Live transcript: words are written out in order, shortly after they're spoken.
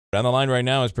On the line right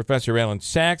now is Professor Allan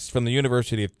Saxe from the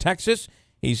University of Texas.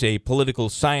 He's a political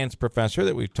science professor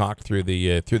that we've talked through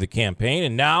the campaign,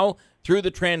 and now through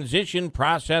the transition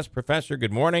process. Professor,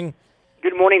 good morning.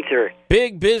 Good morning, sir.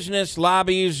 Big business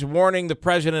lobbies warning the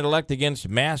president-elect against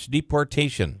mass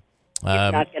deportation. It's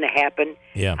not going to happen.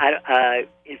 Yeah.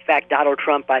 In fact, Donald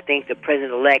Trump, I think the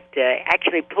president-elect,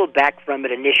 actually pulled back from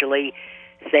it initially,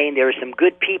 saying there are some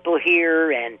good people here,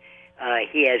 and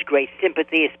he has great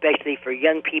sympathy, especially for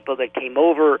young people that came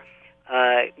over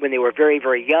when they were very,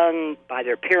 very young by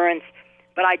their parents.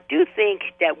 But I do think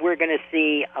that we're going to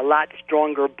see a lot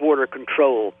stronger border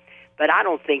control. But I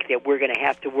don't think that we're going to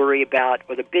have to worry about,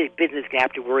 or the business going to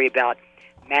have to worry about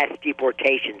mass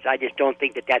deportations. I just don't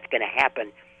think that that's going to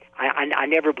happen. I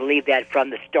never believed that from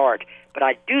the start. But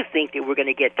I do think that we're going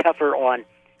to get tougher on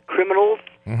criminals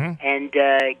and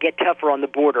get tougher on the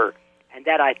border. And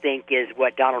that, I think, is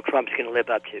what Donald Trump's going to live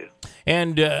up to.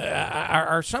 And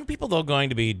are some people, though, going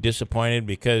to be disappointed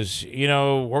because, you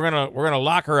know, we're gonna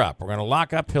lock her up. We're going to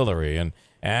lock up Hillary, and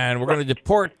we're going to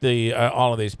deport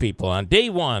all of these people on day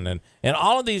one, and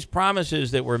all of these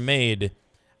promises that were made.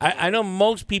 I know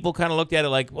most people kind of looked at it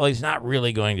like, well, he's not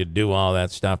really going to do all that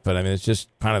stuff, but I mean, it's just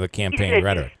kind of the campaign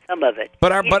rhetoric. Some of it.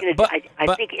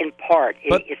 I think in part,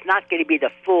 it's not going to be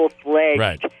the full-fledged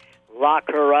right.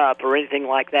 Lock her up or anything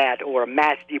like that, or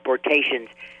mass deportations.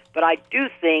 But I do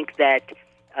think that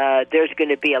there's going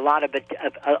to be a lot of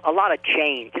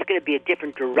change. There's going to be a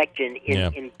different direction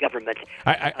in government.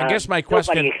 I guess my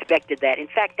question. Nobody expected that. In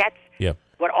fact, that's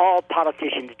what all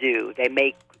politicians do. They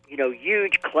make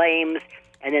huge claims,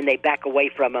 and then they back away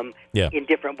from them in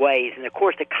different ways. And of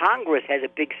course, the Congress has a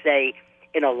big say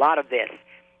in a lot of this.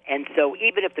 And so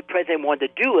even if the president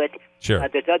wanted to do it,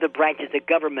 there's other branches of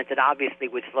government that obviously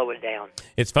would slow it down.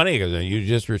 It's funny because you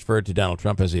just referred to Donald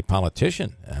Trump as a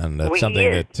politician, and that's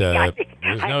something that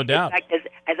there's no doubt. In fact,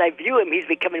 as I view him, he's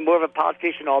becoming more of a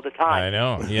politician all the time. I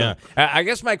know, yeah. I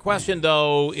guess my question,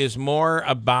 though, is more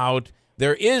about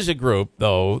there is a group,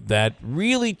 though, that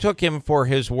really took him for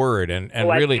his word. And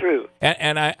really, that's true.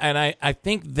 And I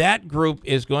think that group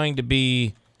is going to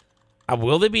be...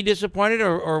 will they be disappointed,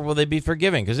 or will they be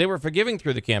forgiving? Because they were forgiving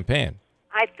through the campaign.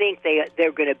 I think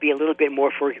they're going to be a little bit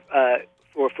more for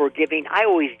forgiving. I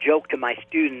always joke to my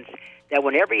students that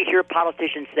whenever you hear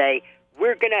politicians say,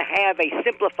 we're going to have a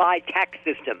simplified tax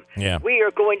system, we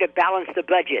are going to balance the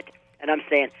budget, and I'm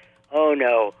saying, oh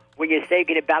no, when you say you're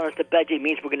going to balance the budget, it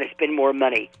means we're going to spend more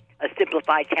money. A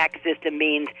simplified tax system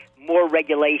means more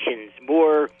regulations,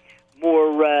 more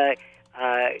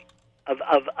of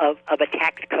a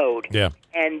tax code. Yeah.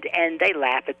 And they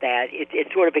laugh at that.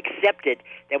 It's sort of accepted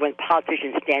that when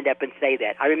politicians stand up and say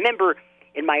that. I remember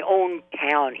in my own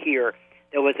town here,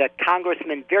 there was a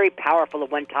congressman very powerful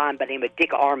at one time by the name of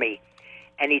Dick Armey,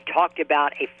 and he talked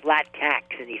about a flat tax,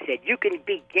 and he said, you can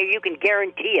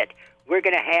guarantee it. We're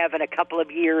going to have, in a couple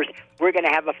of years, we're going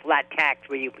to have a flat tax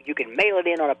where you can mail it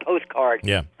in on a postcard.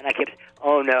 Yeah. And I kept,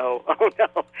 oh no.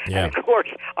 Yeah. And of course,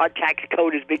 our tax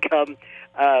code has become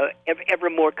ever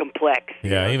more complex.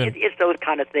 Yeah, it's those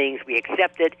kind of things. We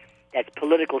accept it. That's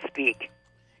political speak.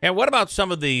 And what about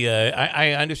some of the?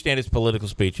 I understand it's political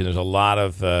speech, and there's a lot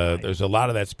of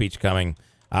that speech coming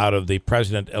out of the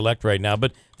president-elect right now.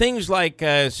 But things like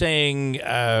saying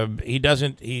he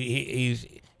doesn't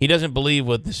believe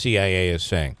what the CIA is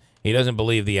saying. He doesn't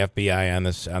believe the FBI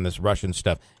on this Russian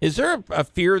stuff. Is there a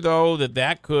fear, though,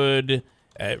 that could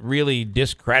really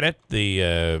discredit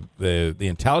the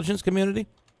intelligence community?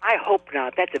 I hope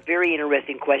not. That's a very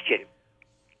interesting question.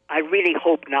 I really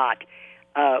hope not.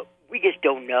 We just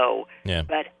don't know. Yeah.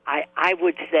 But I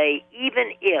would say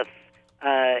even if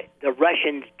the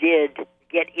Russians did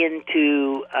get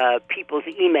into people's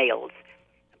emails,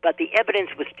 but the evidence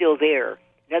was still there.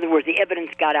 In other words, the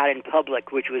evidence got out in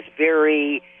public, which was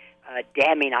very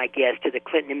damning, I guess, to the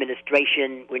Clinton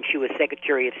administration when she was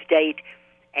Secretary of State,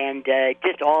 and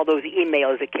just all those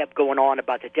emails that kept going on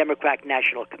about the Democratic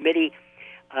National Committee.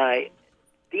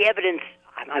 The evidence,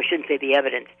 I shouldn't say the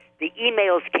evidence, the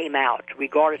emails came out.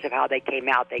 Regardless of how they came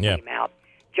out, they came out.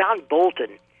 John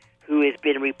Bolton, who has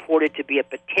been reported to be a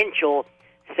potential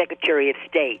Secretary of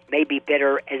State, maybe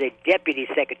better as a Deputy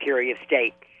Secretary of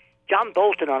State, John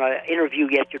Bolton, on an interview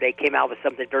yesterday, came out with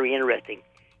something very interesting.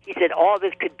 He said all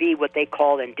this could be what they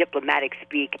call in diplomatic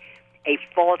speak a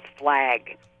false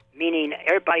flag, meaning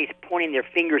everybody's pointing their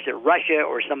fingers at Russia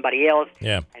or somebody else,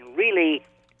 and really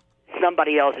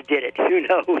somebody else did it. Who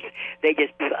knows? They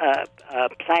just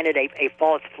planted a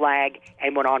false flag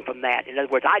and went on from that. In other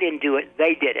words, I didn't do it;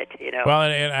 they did it. Well,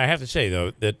 and I have to say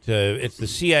though that it's the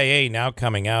CIA now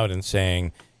coming out and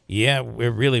saying, "Yeah, it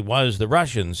really was the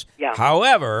Russians." Yeah.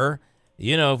 However,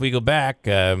 if we go back,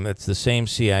 it's the same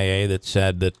CIA that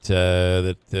said that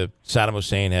Saddam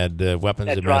Hussein had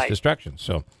weapons of mass destruction.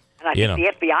 So, and I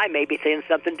think the FBI may be saying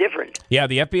something different. Yeah,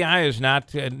 the FBI is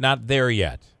not there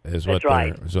yet, is what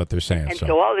they're saying. And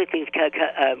so all these things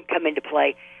come into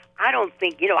play. I don't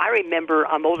think,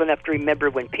 I'm old enough to remember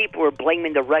when people were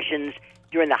blaming the Russians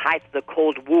during the height of the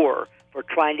Cold War for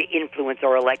trying to influence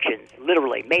our elections,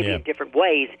 literally, maybe in different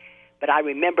ways. But I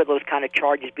remember those kind of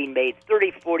charges being made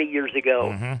 30, 40 years ago.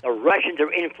 Mm-hmm. The Russians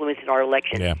are influencing our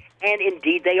elections. Yeah. And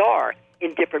indeed they are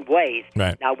in different ways.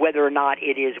 Right. Now, whether or not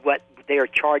it is what they are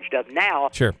charged of now,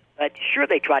 but sure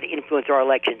they try to influence our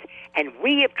elections. And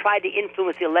we have tried to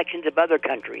influence the elections of other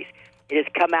countries. It has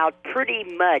come out pretty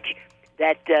much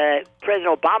that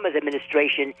President Obama's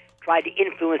administration tried to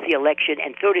influence the election,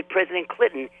 and so did President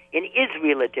Clinton in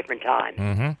Israel at different times.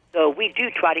 Mm-hmm. So we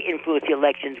do try to influence the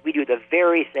elections. We do the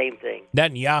very same thing.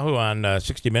 Netanyahu on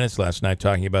 60 Minutes last night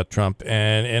talking about Trump,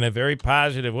 and in a very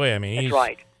positive way. I mean,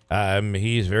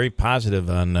 he's very positive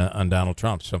on Donald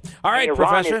Trump. So, all right, Iran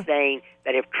Professor. is saying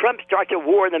that if Trump starts a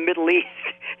war in the Middle East,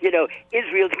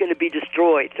 Israel's going to be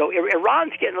destroyed. So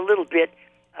Iran's getting a little bit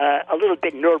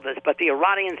nervous, but the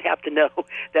Iranians have to know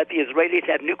that the Israelis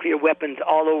have nuclear weapons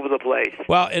all over the place.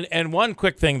 Well, and one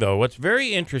quick thing, though, what's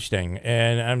very interesting,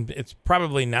 and it's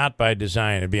probably not by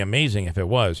design, it'd be amazing if it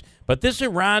was, but this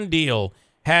Iran deal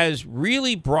has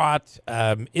really brought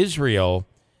Israel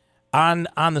on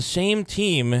the same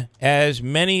team as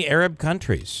many Arab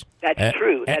countries. That's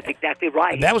true. That's exactly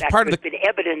right. That was part of the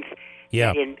evidence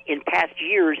that in past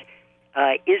years,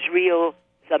 Israel,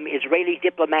 some Israeli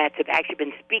diplomats have actually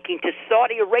been speaking to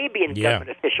Saudi Arabian government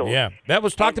officials. Yeah, that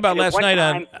was talked about last night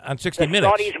on 60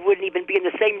 Minutes. The Saudis wouldn't even be in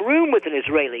the same room with an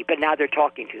Israeli, but now they're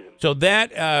talking to them. So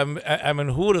that,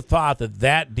 who would have thought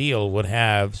that deal would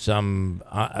have some?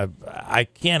 I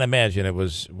can't imagine it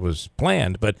was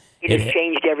planned, but it has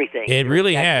changed everything. It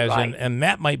really has, right. and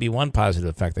that might be one positive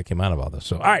effect that came out of all this.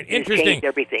 So, all right, interesting. It's changed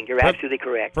everything. You're absolutely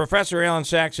correct. Professor Allan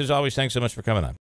Saxe, as always, thanks so much for coming on.